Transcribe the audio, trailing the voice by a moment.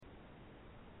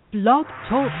Blog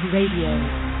Talk Radio.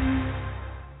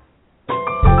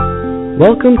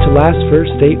 Welcome to Last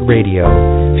First Date Radio,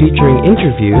 featuring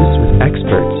interviews with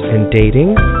experts in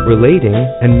dating, relating,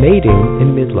 and mating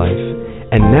in midlife.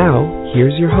 And now,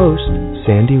 here's your host,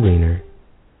 Sandy Weiner.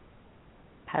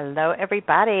 Hello,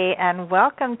 everybody, and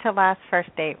welcome to Last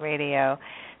First Date Radio.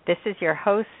 This is your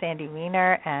host, Sandy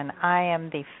Weiner, and I am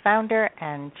the founder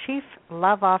and chief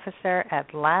love officer at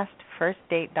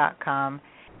LastFirstDate.com.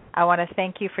 I want to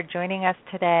thank you for joining us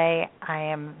today. I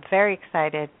am very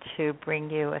excited to bring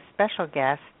you a special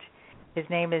guest. His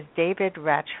name is David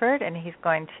Ratchford, and he's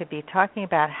going to be talking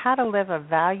about how to live a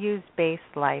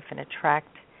values-based life and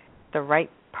attract the right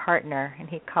partner. And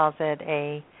he calls it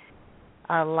a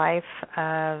life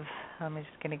of, I'm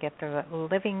just going to get through it,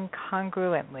 living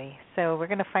congruently. So we're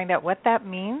going to find out what that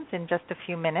means in just a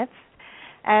few minutes.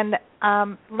 And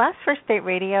Last First Date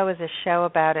Radio is a show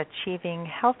about achieving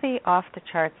healthy,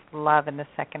 off-the-charts love in the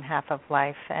second half of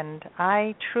life. And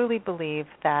I truly believe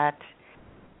that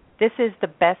this is the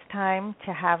best time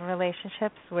to have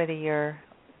relationships, whether you're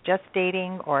just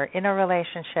dating or in a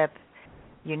relationship.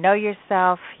 You know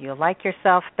yourself, you like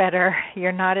yourself better,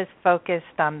 you're not as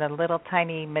focused on the little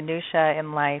tiny minutia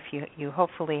in life. You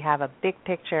hopefully have a big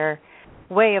picture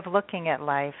way of looking at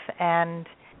life, and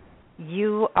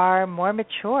you are more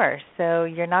mature, so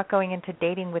you're not going into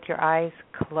dating with your eyes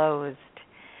closed,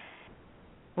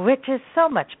 which is so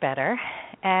much better.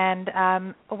 And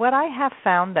what I have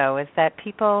found, though, is that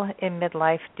people in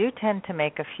midlife do tend to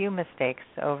make a few mistakes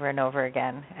over and over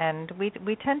again. And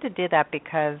we tend to do that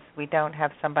because we don't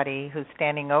have somebody who's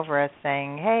standing over us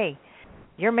saying, hey,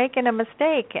 you're making a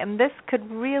mistake, and this could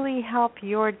really help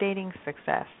your dating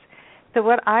success. So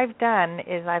what I've done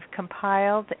is I've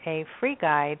compiled a free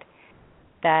guide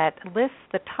that lists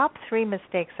the top 3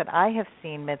 mistakes that I have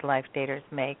seen midlife daters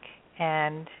make,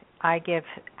 and I give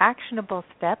actionable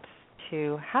steps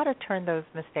to how to turn those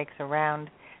mistakes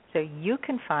around so you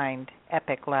can find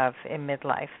epic love in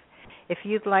midlife. If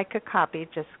you'd like a copy,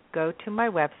 just go to my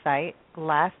website,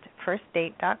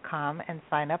 lastfirstdate.com, and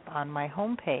sign up on my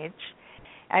homepage.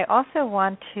 I also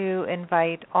want to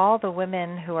invite all the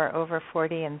women who are over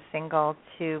 40 and single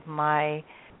to my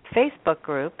Facebook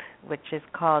group, which is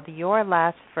called Your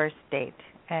Last First Date.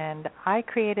 And I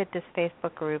created this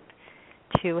Facebook group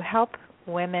to help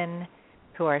women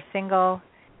who are single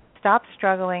stop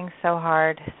struggling so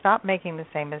hard, stop making the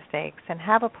same mistakes, and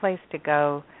have a place to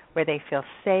go where they feel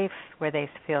safe, where they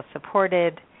feel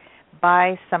supported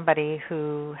by somebody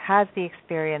who has the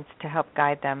experience to help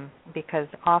guide them, because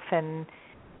often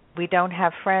we don't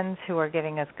have friends who are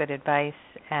giving us good advice,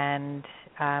 and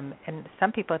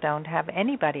some people don't have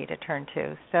anybody to turn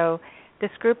to. So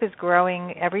this group is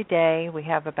growing every day. We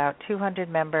have about 200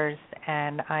 members,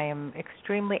 and I am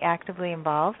extremely actively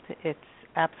involved. It's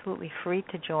absolutely free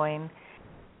to join.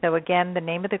 So again, the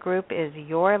name of the group is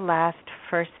Your Last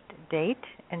First Date,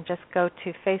 and just go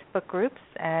to Facebook groups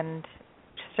and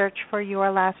search for Your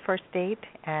Last First Date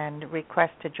and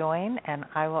request to join, and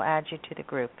I will add you to the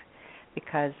group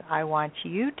because I want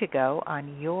you to go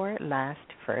on your last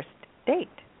first date.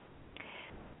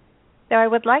 So I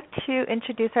would like to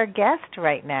introduce our guest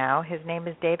right now. His name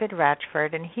is David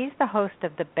Ratchford, and he's the host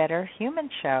of The Better Human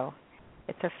Show.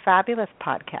 It's a fabulous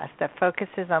podcast that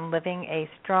focuses on living a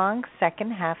strong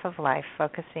second half of life,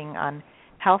 focusing on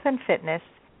health and fitness,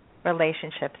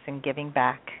 relationships, and giving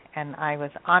back. And I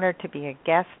was honored to be a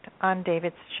guest on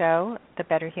David's show, The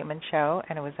Better Human Show,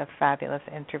 and it was a fabulous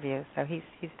interview. So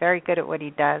he's very good at what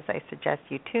he does. I suggest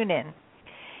you tune in.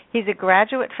 He's a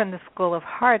graduate from the School of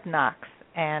Hard Knocks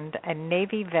and a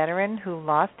Navy veteran who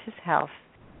lost his health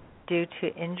due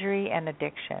to injury and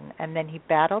addiction, and then he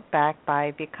battled back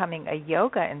by becoming a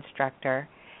yoga instructor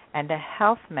and a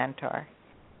health mentor.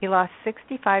 He lost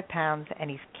 65 pounds, and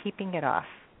he's keeping it off.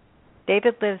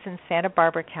 David lives in Santa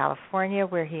Barbara, California,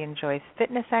 where he enjoys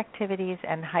fitness activities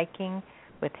and hiking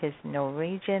with his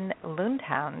Norwegian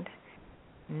Lundhound,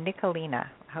 Nicolina.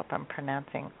 I hope I'm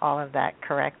pronouncing all of that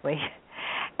correctly.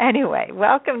 Anyway,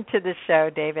 welcome to the show,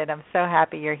 David. I'm so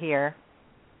happy you're here.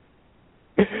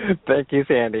 Thank you,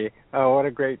 Sandy. Oh, what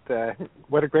a great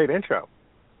intro.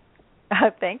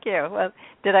 Thank you. Well,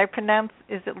 did I pronounce?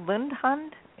 Is it Lundhund?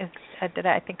 I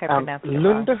think I pronounced it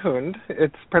wrong. Lundehund.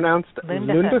 It's pronounced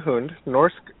Lundehund.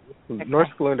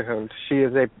 Norsk Lundehund.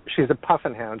 She's a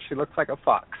puffin hound. She looks like a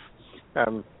fox.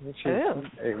 She's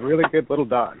a really good little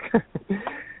dog.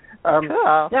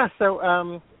 Cool. Yeah. So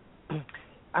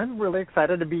I'm really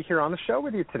excited to be here on the show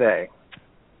with you today.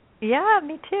 Yeah,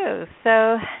 me too.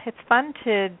 So it's fun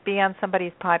to be on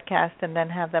somebody's podcast and then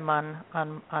have them on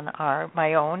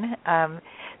my own.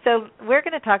 So we're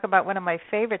going to talk about one of my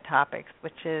favorite topics,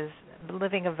 which is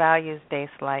living a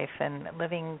values-based life and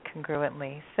living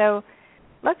congruently. So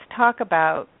let's talk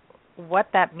about what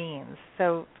that means.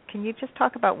 So can you just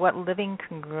talk about what living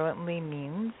congruently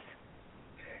means?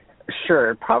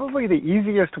 Sure. Probably the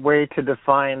easiest way to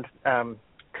define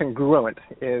congruent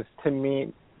is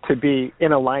to be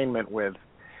in alignment with.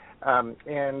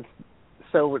 And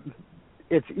so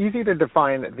it's easy to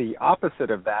define the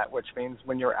opposite of that, which means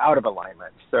when you're out of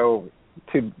alignment. So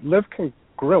to live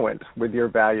congruent with your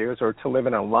values or to live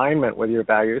in alignment with your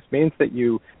values means that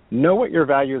you know what your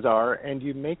values are and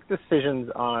you make decisions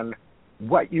on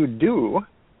what you do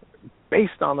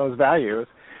based on those values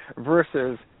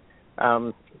versus,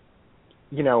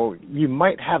 you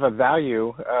might have a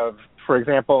value of, for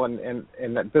example, and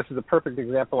this is a perfect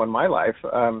example in my life,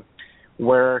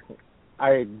 where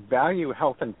I value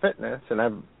health and fitness,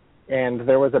 and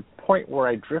there was a point where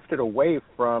I drifted away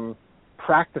from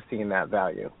practicing that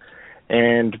value,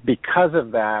 and because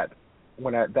of that,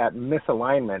 that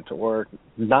misalignment or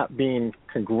not being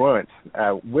congruent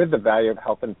with the value of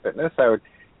health and fitness,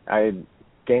 I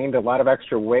gained a lot of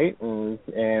extra weight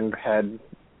and had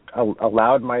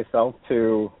allowed myself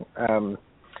to,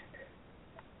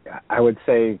 I would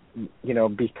say,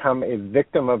 become a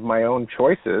victim of my own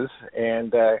choices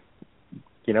and,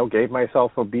 gave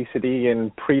myself obesity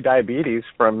and pre-diabetes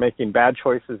from making bad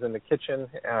choices in the kitchen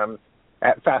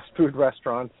at fast food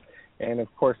restaurants and, of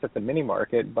course, at the mini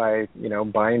market by,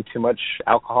 buying too much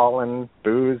alcohol and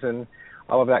booze and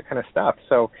all of that kind of stuff.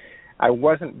 So I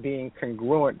wasn't being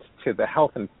congruent to the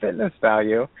health and fitness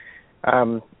value,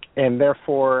 and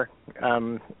therefore,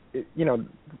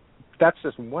 that's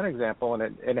just one example,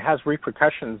 and it has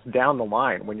repercussions down the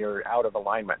line when you're out of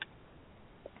alignment.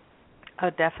 Oh,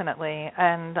 definitely.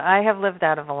 And I have lived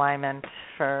out of alignment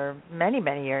for many,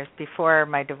 many years before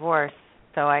my divorce,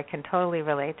 so I can totally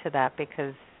relate to that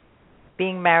because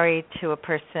being married to a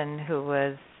person who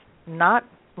was not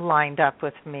lined up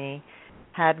with me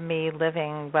had me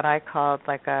living what I called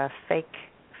like a fake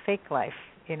life,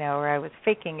 where I was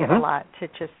faking it a lot to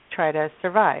just try to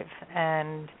survive.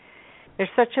 And there's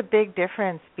such a big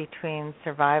difference between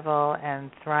survival and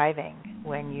thriving.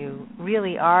 When you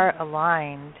really are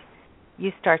aligned,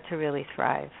 you start to really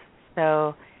thrive.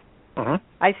 So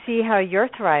I see how you're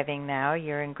thriving now.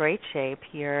 You're in great shape.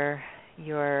 You're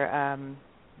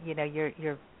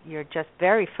just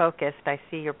very focused. I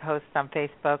see your posts on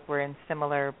Facebook. We're in some of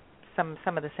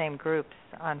the same groups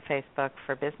on Facebook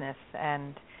for business,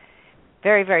 and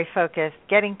very, very focused,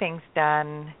 getting things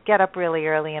done, get up really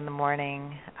early in the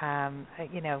morning.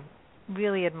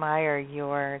 Really admire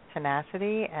your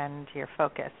tenacity and your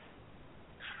focus.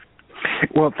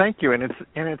 Well, thank you. And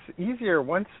it's easier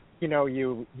once,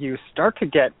 you start to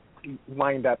get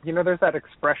lined up. There's that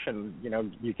expression,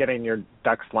 you getting your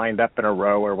ducks lined up in a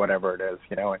row or whatever it is,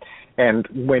 and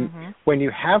when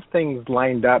you have things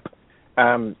lined up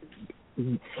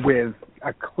with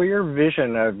a clear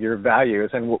vision of your values,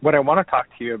 and what I want to talk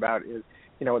to you about is,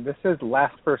 this is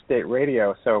Last First Date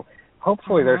Radio, so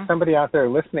hopefully there's somebody out there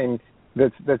listening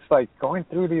that's like going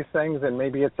through these things, and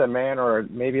maybe it's a man or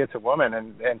maybe it's a woman,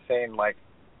 and saying like,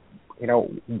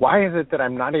 why is it that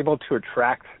I'm not able to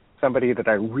attract somebody that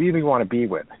I really want to be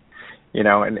with?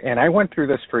 And I went through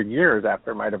this for years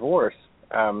after my divorce,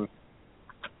 and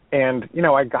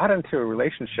I got into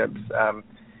relationships,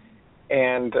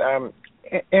 and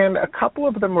a couple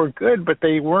of them were good, but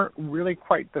they weren't really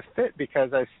quite the fit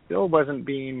because I still wasn't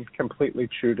being completely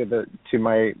true to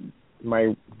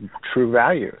my true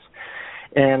values.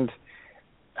 And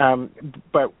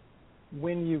but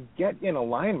when you get in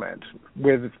alignment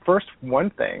with first one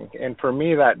thing, and for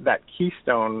me that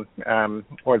keystone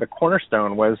or the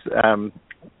cornerstone was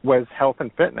health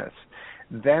and fitness.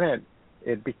 Then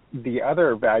the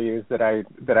other values that I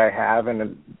have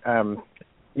and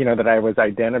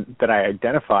that I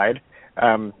identified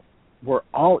were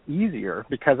all easier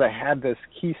because I had this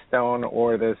keystone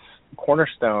or this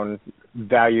cornerstone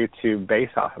value to base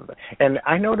off of it. And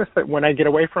I notice that when I get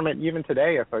away from it, even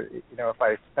today, if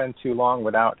I spend too long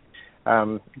without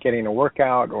getting a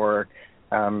workout or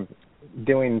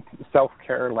doing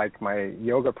self-care like my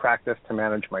yoga practice to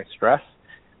manage my stress,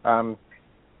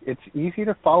 it's easy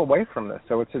to fall away from this.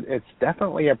 So it's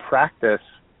definitely a practice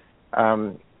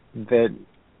that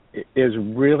is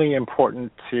really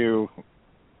important to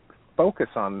focus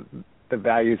on the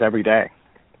values every day.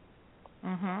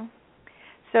 Mhm.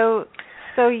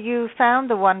 So you found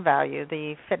the one value,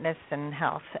 the fitness and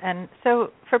health. And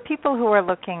so for people who are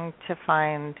looking to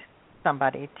find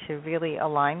somebody to really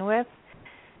align with,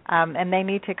 And they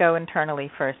need to go internally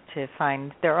first to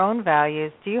find their own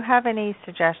values. Do you have any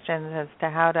suggestions as to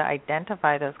how to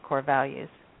identify those core values?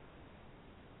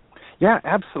 Yeah,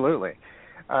 absolutely.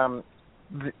 I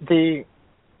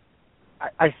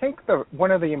think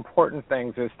one of the important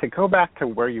things is to go back to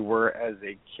where you were as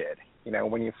a kid. You know,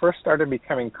 when you first started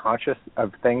becoming conscious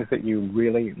of things that you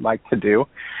really like to do,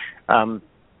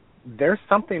 there's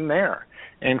something there.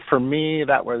 And for me,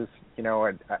 that was, you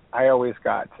know, I always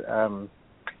got,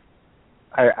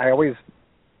 I always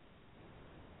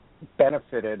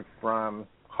benefited from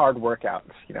hard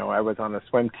workouts. You know, I was on the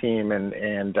swim team, and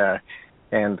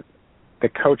the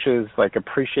coaches like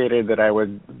appreciated that I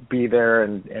would be there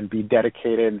and be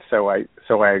dedicated. So I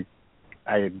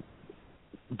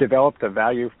developed a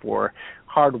value for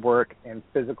hard work and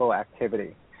physical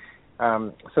activity.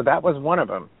 So that was one of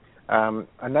them.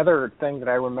 Another thing that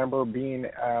I remember being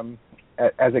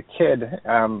as a kid,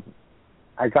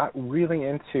 I got really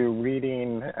into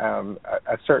reading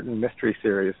a certain mystery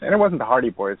series, and it wasn't the Hardy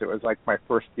Boys. It was like my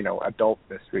first, you know, adult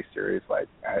mystery series. Like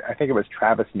I think it was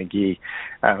Travis McGee,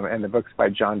 and the books by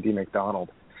John D. McDonald.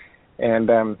 And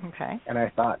and I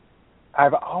thought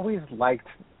I've always liked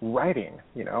writing,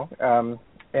 you know,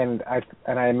 and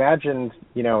I imagined,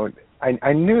 you know,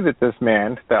 I knew that this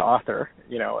man, the author,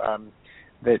 you know,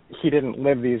 that he didn't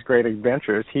live these great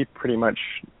adventures. He pretty much,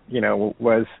 you know,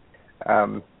 was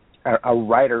a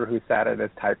writer who sat at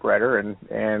his typewriter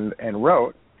and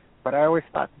wrote. But I always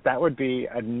thought that would be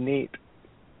a neat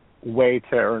way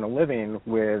to earn a living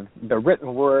with the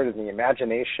written word and the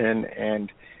imagination,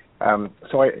 and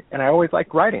so I always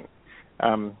liked writing,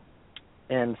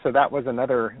 and so that was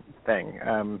another thing.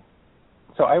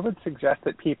 So I would suggest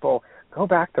that people go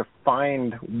back to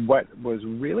find what was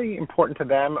really important to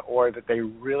them, or that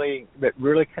really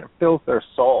kind of fills their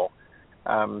soul.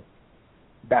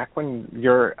 Back when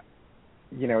you're,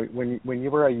 you know, when you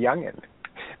were a youngin.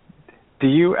 Do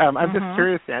you? I'm just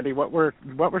curious, Sandy. What were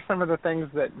some of the things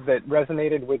that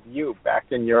resonated with you back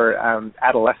in your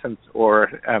adolescence or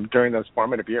during those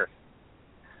formative years?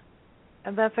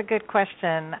 That's a good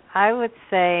question. I would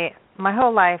say my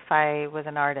whole life I was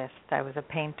an artist. I was a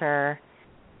painter.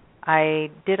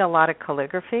 I did a lot of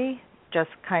calligraphy, just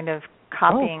kind of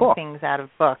copying things out of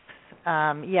books. So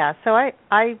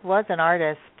I was an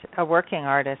artist, a working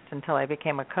artist, until I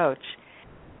became a coach.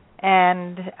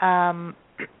 And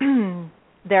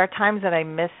there are times that I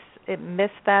miss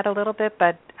that a little bit,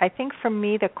 but I think for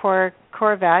me the core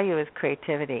value is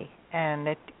creativity, and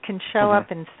it can show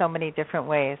up in so many different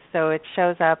ways. So it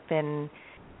shows up in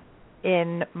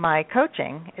my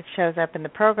coaching. It shows up in the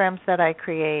programs that I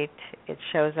create. It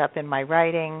shows up in my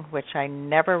writing, which I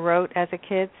never wrote as a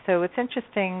kid. So it's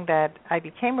interesting that I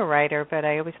became a writer, but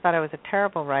I always thought I was a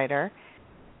terrible writer.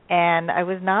 And I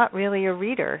was not really a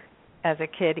reader as a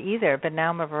kid either, but now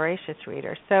I'm a voracious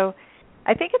reader. So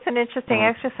I think it's an interesting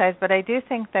exercise, but I do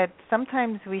think that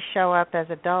sometimes we show up as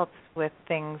adults with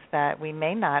things that we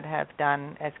may not have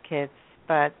done as kids,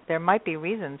 but there might be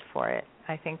reasons for it.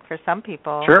 I think for some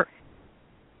people,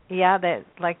 that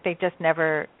like they just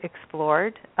never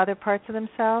explored other parts of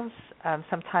themselves.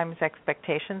 Sometimes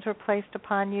expectations were placed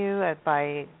upon you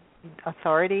by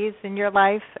authorities in your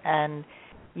life, and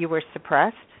you were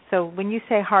suppressed. So when you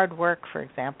say hard work, for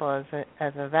example,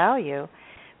 as a value,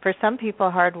 for some people,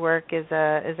 hard work is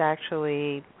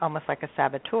actually almost like a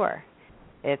saboteur.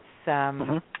 It's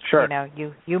you know,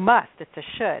 you must. It's a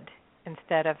should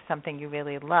instead of something you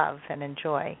really love and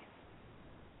enjoy.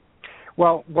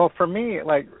 Well, for me,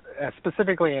 like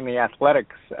specifically in the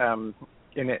athletics,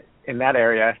 in that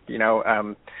area, you know,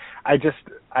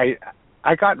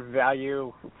 I got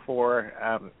value for.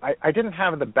 I didn't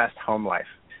have the best home life,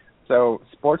 so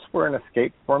sports were an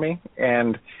escape for me,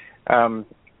 and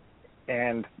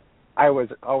I was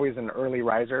always an early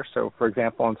riser. So, for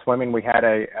example, in swimming, we had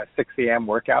a 6 a.m.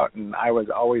 workout, and I was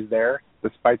always there,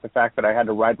 despite the fact that I had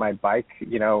to ride my bike,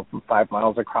 you know, 5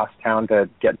 miles across town to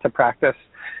get to practice.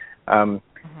 And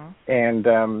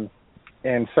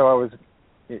so I was,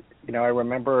 you know, I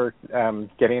remember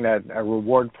getting a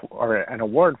reward or an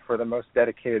award for the most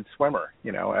dedicated swimmer.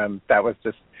 You know, that was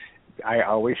just, I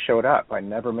always showed up. I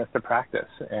never missed a practice,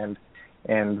 and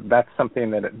that's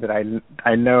something that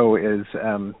I know is,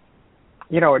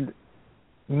 you know,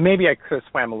 maybe I could have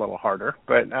swam a little harder,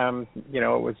 but you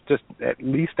know, it was just, at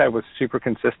least I was super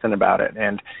consistent about it,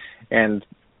 and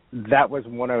that was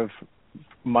one of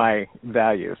my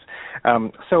values.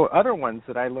 So other ones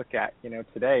that I look at, you know,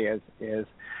 today is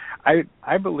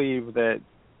I believe that,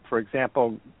 for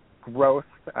example, growth,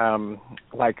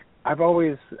 like I've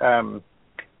always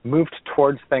moved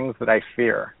towards things that I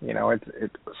fear. You know,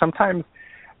 it's sometimes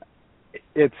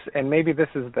and maybe this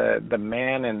is the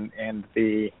man and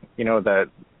the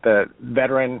the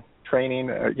veteran training,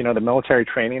 the military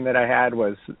training that I had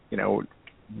was,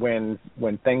 when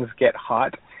things get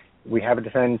hot, we have a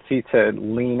tendency to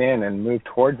lean in and move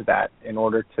towards that in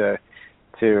order to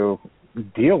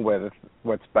deal with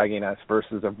what's bugging us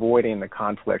versus avoiding the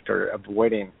conflict or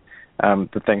avoiding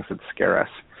the things that scare us.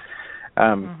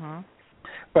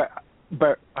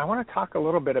 But I want to talk a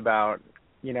little bit about,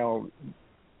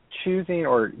 choosing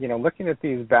or, looking at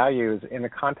these values in the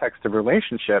context of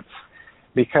relationships,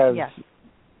 because,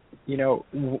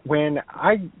 when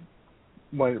I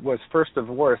was first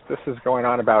divorced, this is going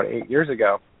on about 8 years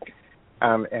ago,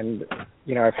 and,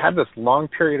 I've had this long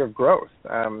period of growth.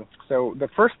 So the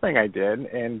first thing I did,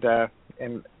 and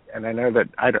I know that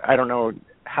I don't know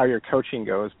how your coaching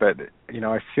goes, but,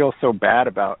 I feel so bad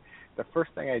about the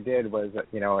first thing I did was,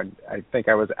 I think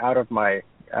I was out of my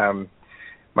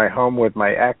my home with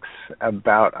my ex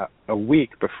about a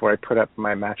week before I put up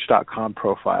my Match.com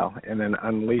profile, and then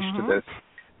unleashed this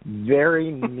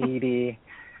very needy,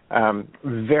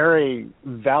 very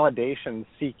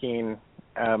validation-seeking,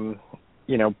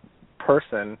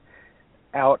 person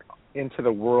out into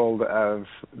the world of,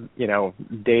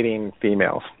 dating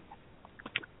females.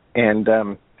 And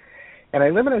I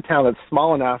live in a town that's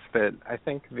small enough that I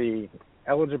think the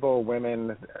eligible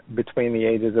women between the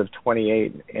ages of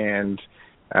 28 and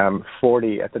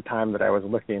 40 at the time that I was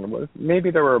looking was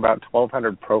maybe there were about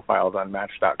 1,200 profiles on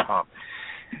Match.com,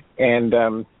 and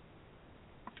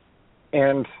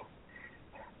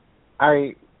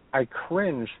I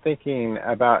cringe thinking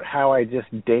about how I just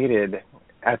dated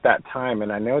at that time,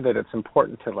 and I know that it's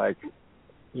important to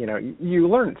you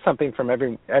learn something from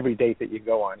every date that you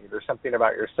go on, either something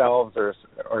about yourselves or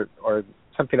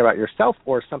something about yourself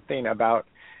or something about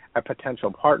a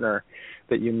potential partner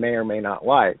that you may or may not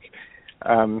like.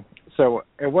 So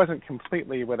it wasn't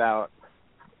completely without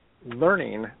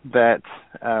learning that,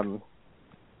 that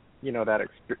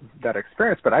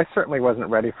experience, but I certainly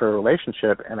wasn't ready for a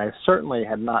relationship, and I certainly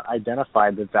had not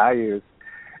identified the values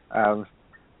of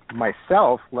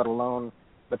myself, let alone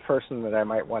the person that I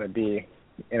might want to be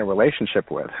in a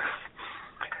relationship with.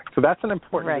 So that's an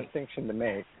important distinction to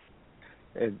make.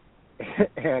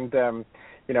 And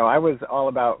I was all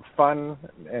about fun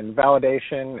and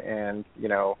validation, and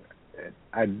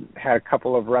I'd had a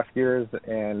couple of rough years,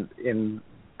 and in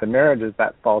the marriages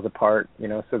that falls apart,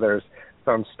 so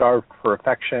I'm starved for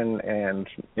affection and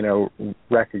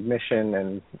recognition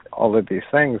and all of these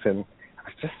things, and I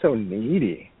was just so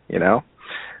needy, Yeah,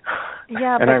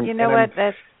 but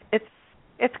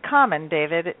it's common,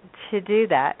 David, to do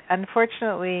that.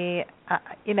 Unfortunately,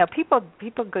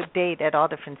 people go date at all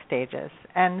different stages.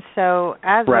 And so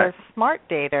as a smart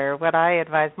dater, what I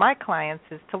advise my clients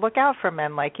is to look out for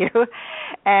men like you.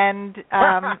 And,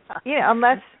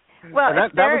 unless, that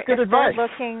was good advice.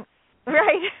 Looking,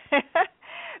 right.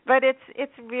 But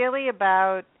it's really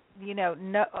about,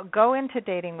 go into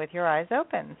dating with your eyes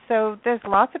open. So there's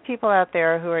lots of people out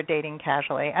there who are dating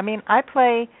casually. I mean, I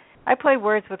play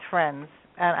Words with Friends.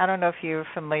 I don't know if you're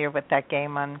familiar with that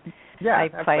game I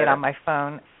play it on my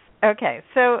phone. Okay,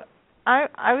 so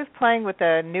I was playing with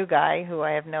a new guy who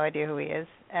I have no idea who he is,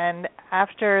 and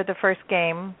after the first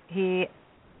game, he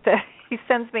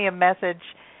sends me a message,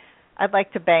 "I'd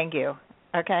like to bang you."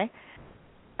 Okay.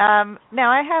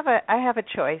 Now I have a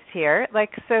choice here.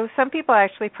 So some people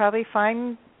actually probably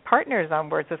find partners on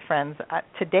Words with Friends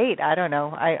to date. I don't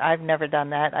know. I've never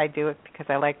done that. I do it because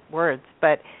I like words,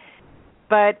 but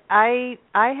I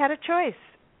had a choice.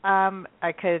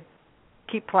 I could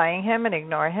keep playing him and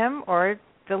ignore him, or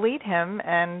delete him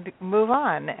and move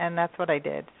on, and that's what I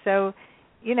did. So,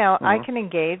 I can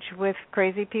engage with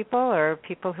crazy people or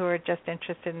people who are just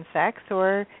interested in sex,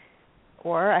 or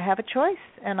I have a choice,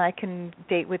 and I can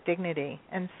date with dignity.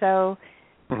 And so,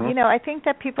 I think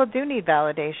that people do need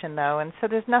validation, though, and so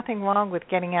there's nothing wrong with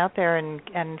getting out there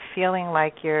and feeling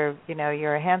like you're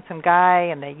a handsome guy,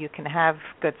 and that you can have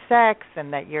good sex,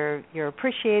 and that you're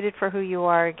appreciated for who you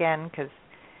are again, because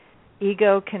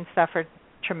ego can suffer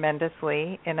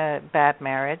tremendously in a bad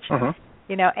marriage.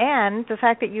 And the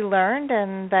fact that you learned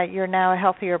and that you're now a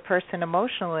healthier person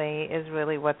emotionally is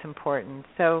really what's important.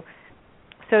 So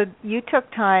you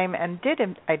took time and did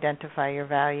identify your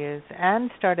values and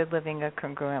started living a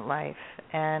congruent life.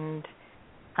 And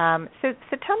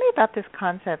so tell me about this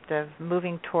concept of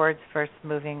moving towards versus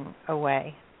moving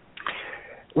away.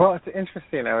 Well, it's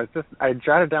interesting. I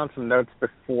jotted down some notes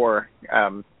before.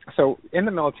 So in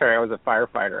the military, I was a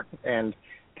firefighter, and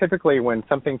typically when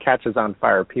something catches on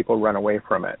fire, people run away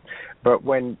from it. But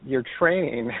when you're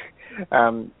training,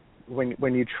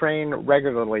 when you train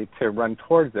regularly to run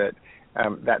towards it,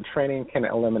 that training can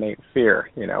eliminate fear.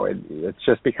 It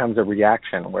just becomes a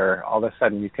reaction where all of a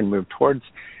sudden you can move towards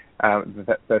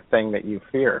the thing that you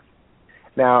fear.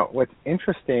 Now, what's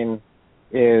interesting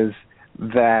is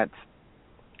that,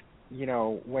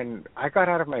 when I got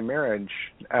out of my marriage,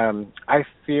 I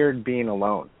feared being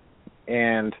alone.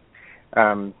 And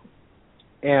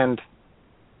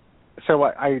so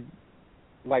I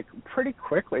pretty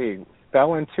quickly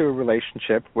fell into a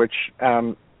relationship, which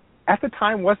at the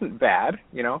time wasn't bad,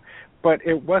 but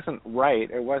it wasn't right.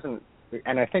 It wasn't,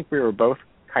 and I think we were both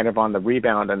kind of on the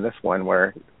rebound in this one,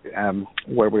 where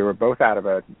we were both out of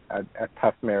a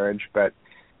tough marriage, but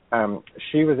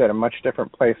she was at a much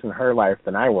different place in her life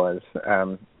than I was,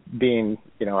 being,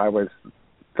 I was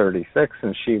 36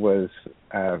 and she was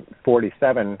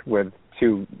 47 with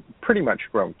two pretty much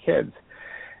grown kids.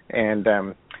 And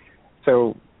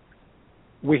so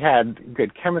we had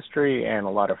good chemistry and a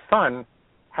lot of fun.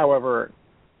 However,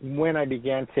 when I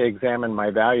began to examine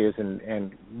my values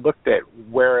and looked at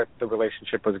where the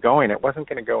relationship was going, it wasn't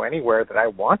going to go anywhere that I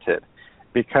wanted,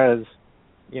 because,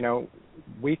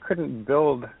 we couldn't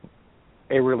build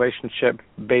a relationship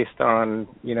based on,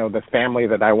 the family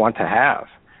that I want to have.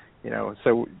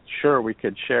 So sure, we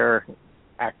could share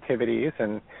activities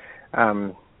and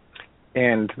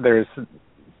there's,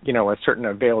 a certain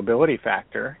availability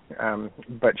factor,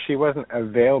 but she wasn't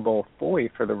available fully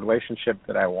for the relationship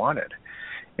that I wanted.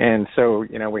 And so,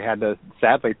 we had to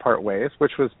sadly part ways,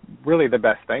 which was really the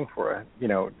best thing for,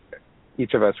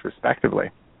 each of us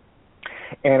respectively.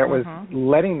 And it was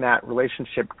letting that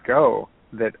relationship go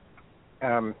that,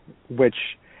 which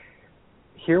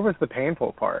here was the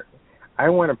painful part. I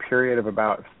went a period of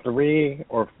about 3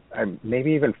 or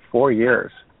maybe even 4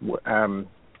 years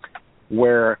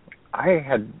where I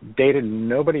had dated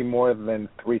nobody more than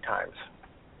 3 times.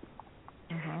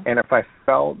 And if I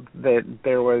felt that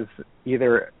there was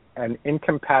either an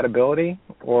incompatibility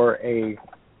or a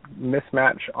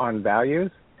mismatch on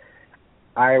values,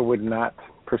 I would not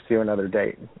pursue another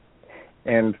date.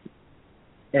 And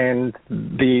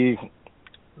the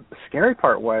scary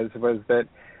part was that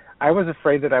I was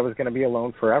afraid that I was going to be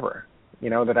alone forever,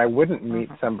 that I wouldn't meet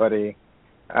somebody,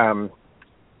 and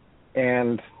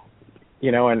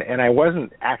I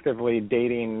wasn't actively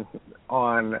dating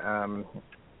on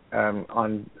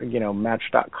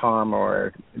Match.com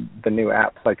or the new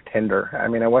apps like Tinder. I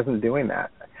mean, I wasn't doing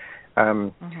that,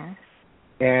 and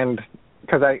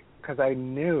because I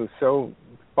knew so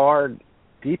far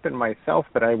deep in myself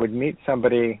that I would meet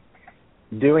somebody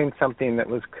doing something that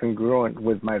was congruent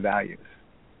with my values.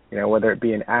 Whether it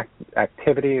be an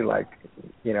activity like,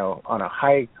 on a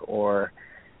hike or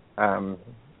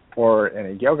in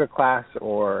a yoga class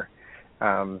or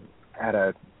at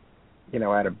a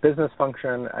business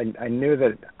function. I knew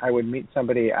that I would meet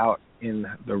somebody out in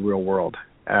the real world.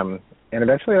 And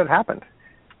eventually that happened.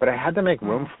 But I had to make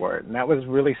room for it, and that was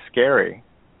really scary.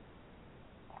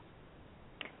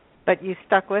 But you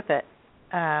stuck with it,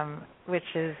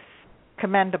 which is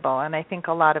commendable, and I think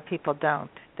a lot of people don't.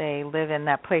 They live in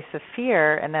that place of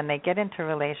fear, and then they get into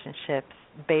relationships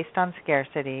based on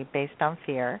scarcity, based on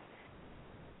fear,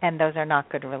 and those are not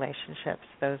good relationships.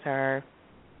 Those are,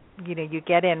 you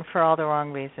get in for all the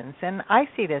wrong reasons. And I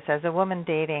see this as a woman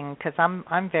dating, because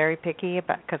I'm very picky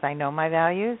because I know my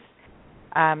values.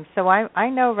 So I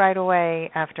know right away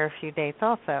after a few dates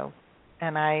also,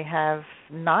 and I have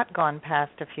not gone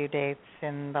past a few dates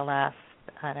in the last,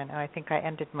 I think I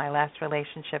ended my last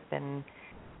relationship in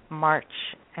March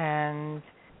and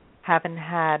haven't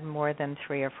had more than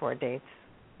 3 or 4 dates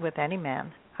with any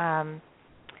man,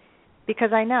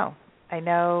 because I know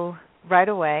right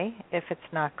away if it's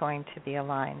not going to be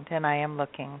aligned, and I am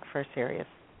looking for serious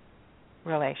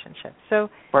relationships. So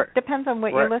it depends on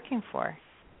what you're looking for.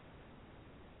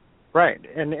 Right,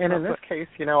 and in this case,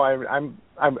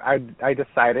 I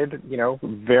decided,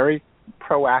 very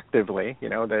proactively,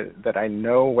 that I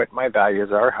know what my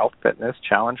values are: health, fitness,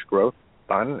 challenge, growth,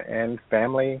 fun, and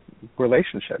family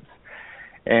relationships.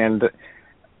 And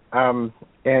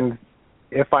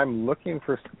if I'm looking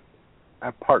for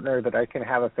a partner that I can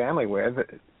have a family with,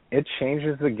 it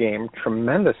changes the game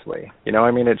tremendously.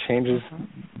 It changes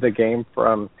the game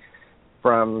from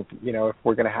if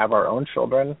we're going to have our own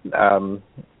children. And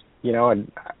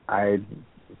I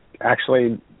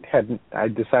actually I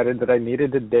decided that I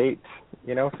needed to date,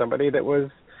 somebody that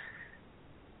was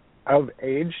of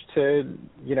age to,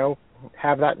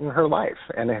 have that in her life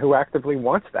and who actively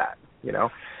wants that, So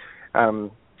I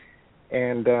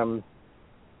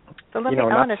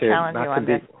want to challenge you on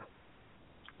this.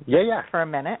 Yeah. For a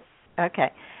minute.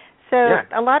 Okay. So Yeah.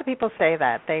 a lot of people say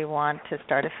that they want to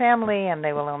start a family and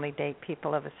they will only date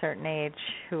people of a certain age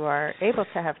who are able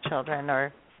to have children,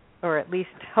 or at least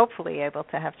hopefully able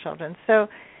to have children. So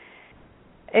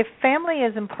if family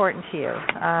is important to you,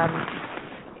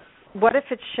 what if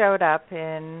it showed up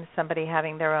in somebody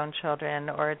having their own children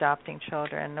or adopting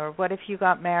children? Or what if you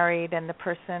got married and the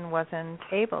person wasn't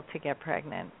able to get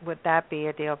pregnant? Would that be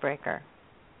a deal breaker?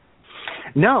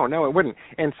 No, it wouldn't.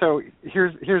 And so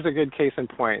here's a good case in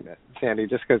point, Sandy,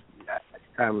 just because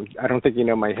I don't think you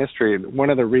know my history. One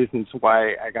of the reasons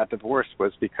why I got divorced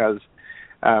was because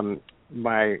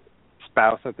my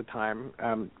spouse at the time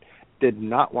did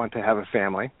not want to have a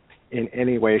family in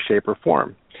any way, shape, or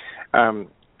form.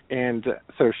 And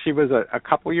so she was a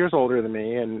couple years older than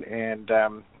me, and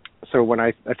so when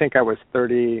I think I was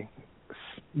 30,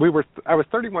 I was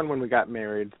 31 when we got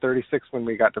married, 36 when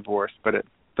we got divorced, but at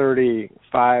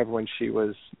 35 when she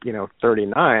was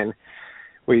 39,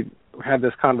 we had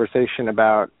this conversation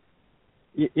about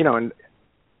and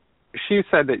she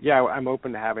said that I'm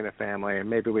open to having a family and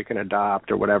maybe we can adopt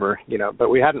or whatever, but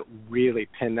we hadn't really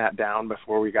pinned that down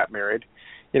before we got married.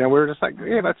 We were just like,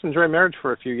 hey, let's enjoy marriage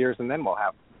for a few years and then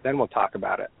we'll talk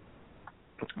about it.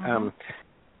 Mm-hmm.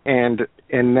 And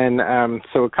then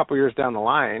so a couple years down the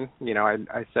line,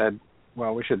 I said,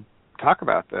 well, we should talk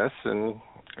about this, and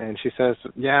she says,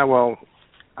 yeah, well,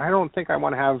 I don't think I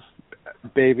want to have a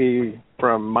baby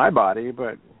from my body,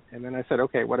 and then I said,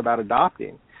 okay, what about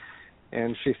adopting?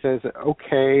 And she says,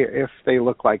 okay, if they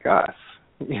look like us,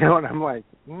 and I'm like,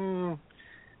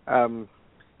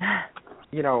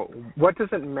 what does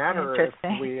it matter if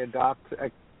we adopt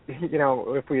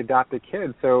if we adopt a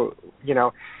kid? So,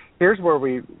 here's where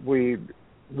we've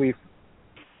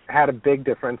had a big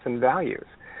difference in values.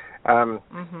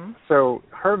 So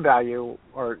her value,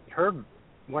 or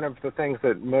one of the things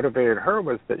that motivated her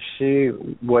was that she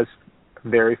was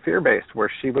very fear-based,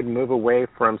 where she would move away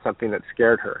from something that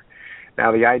scared her.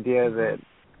 Now, the idea that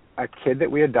a kid that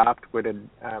we adopt would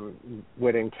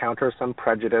encounter some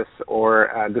prejudice or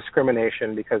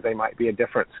discrimination because they might be a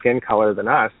different skin color than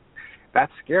us, that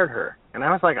scared her. And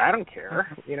I was like, I don't care,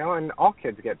 and all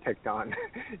kids get picked on,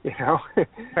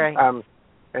 Right.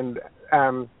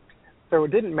 So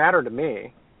it didn't matter to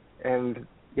me. And,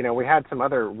 we had some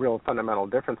other real fundamental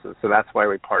differences, so that's why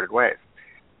we parted ways.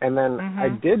 And then I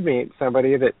did meet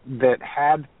somebody that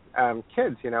had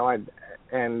kids,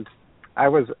 and I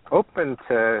was open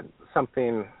to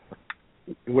something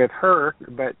with her,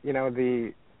 but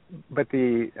her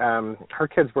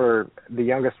kids were, the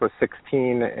youngest was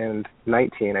 16 and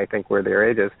 19, I think, were their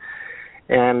ages,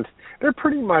 and they're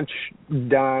pretty much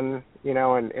done,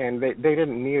 and they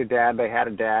didn't need a dad. They had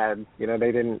a dad,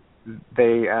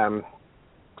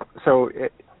 so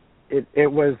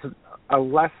it was a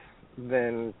less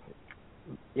than,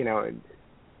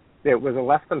 it was a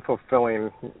less than fulfilling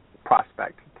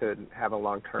prospect to have a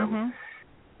long-term,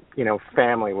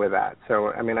 family with that.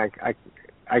 So, I mean, I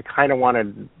kind of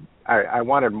wanted, I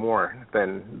wanted more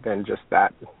than just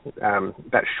that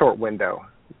short window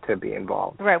to be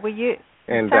involved. Right. Well, it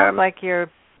sounds like you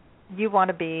want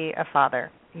to be a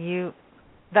father.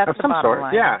 That's the bottom sort.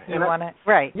 line. Yeah. You want to,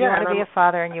 right? Yeah, you want to be a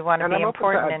father, and you want to be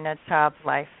important in a child's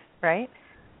life, right?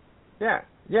 Yeah,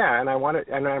 and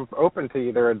I'm open to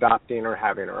either adopting or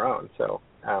having our own. So,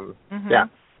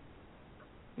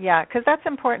 Yeah, because that's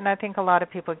important. I think a lot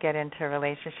of people get into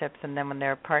relationships, and then when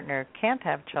their partner can't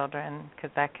have children,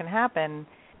 because that can happen,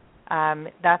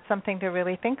 that's something to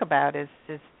really think about. Is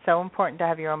so important to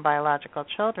have your own biological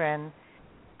children.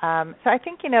 So I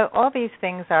think, all these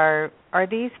things are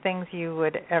these things you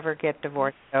would ever get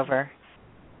divorced over?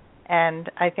 And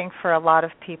I think for a lot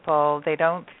of people, they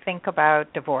don't think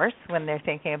about divorce when they're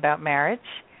thinking about marriage.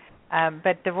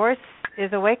 But divorce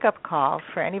is a wake-up call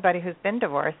for anybody who's been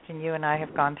divorced, and you and I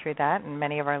have gone through that, and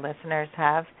many of our listeners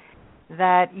have,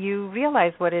 that you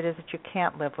realize what it is that you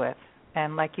can't live with.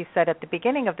 And like you said at the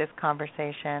beginning of this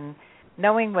conversation,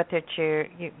 knowing what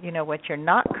you're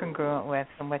not congruent with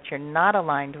and what you're not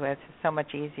aligned with is so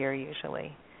much easier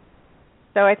usually.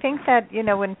 So I think that,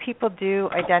 when people do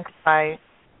identify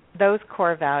those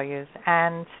core values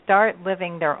and start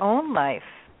living their own life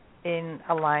in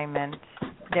alignment,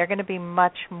 they're going to be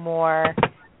much more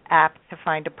apt to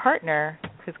find a partner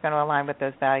who's going to align with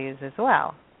those values as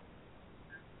well.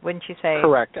 Wouldn't you say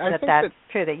Correct. that's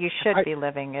true, that you should be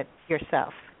living it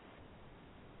yourself?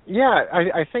 Yeah,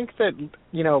 I think that,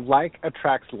 like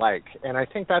attracts like. And I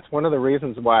think that's one of the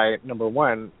reasons why, number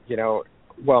one,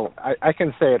 I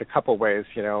can say it a couple ways.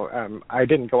 I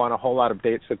didn't go on a whole lot of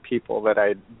dates with people that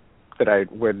that I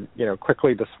would,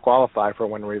 quickly disqualify for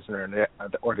one reason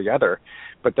or the other.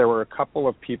 But there were a couple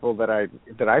of people that I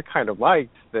kind of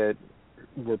liked that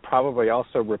were probably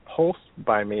also repulsed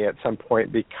by me at some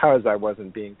point because I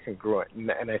wasn't being congruent.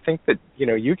 And I think that,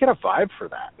 you get a vibe for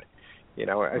that.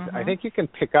 I think you can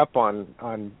pick up on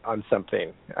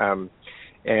something.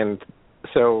 And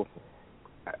so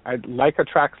like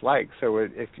attracts like. So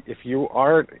if you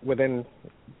are within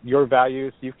your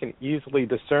values, you can easily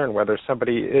discern whether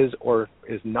somebody is or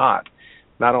is not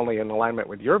only in alignment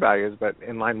with your values, but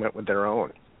in alignment with their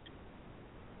own.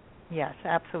 Yes,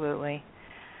 absolutely.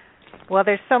 Well,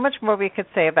 there's so much more we could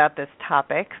say about this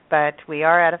topic, but we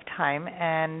are out of time,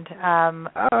 and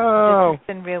this has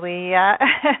been really.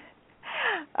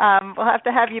 We'll have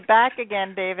to have you back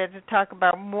again, David, to talk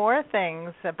about more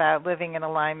things about living in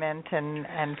alignment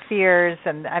and fears,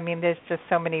 and I mean, there's just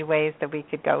so many ways that we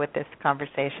could go with this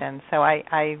conversation. So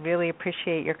I really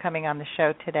appreciate your coming on the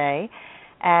show today.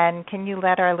 And can you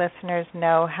let our listeners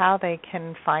know how they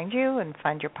can find you and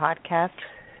find your podcast?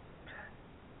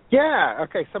 Yeah,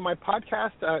 okay, so my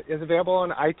podcast is available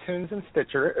on iTunes and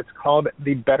Stitcher. It's called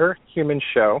The Better Human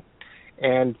Show,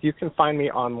 and you can find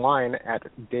me online at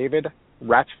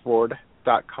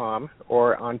davidrachford.com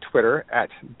or on Twitter at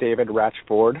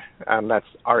davidrachford. That's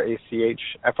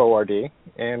RACHFORD,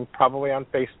 and probably on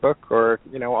Facebook or,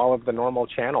 all of the normal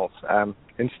channels,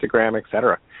 Instagram,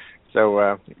 etc. So,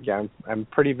 I'm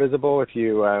pretty visible. If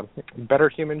you Better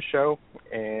Human Show,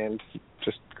 and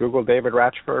just Google David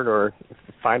Rachford or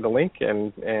find a link,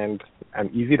 and I'm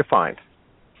easy to find.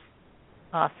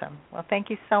 Awesome. Well, thank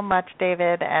you so much,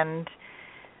 David, and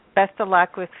best of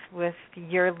luck with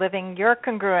your living your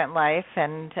congruent life.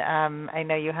 And I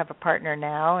know you have a partner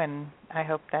now, and I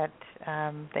hope that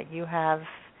you have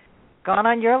gone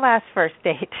on your last first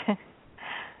date.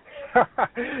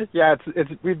 Yeah,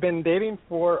 we've been dating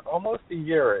for almost a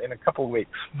year in a couple of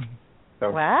weeks. So.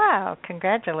 Wow,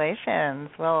 congratulations.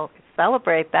 Well,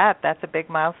 celebrate that. That's a big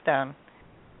milestone.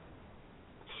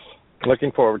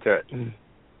 Looking forward to it.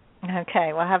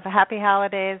 Okay, well, have a happy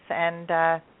holidays, and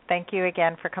thank you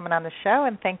again for coming on the show,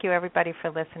 and thank you, everybody, for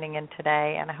listening in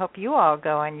today, and I hope you all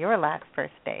go on your last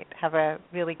first date. Have a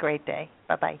really great day.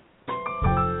 Bye-bye.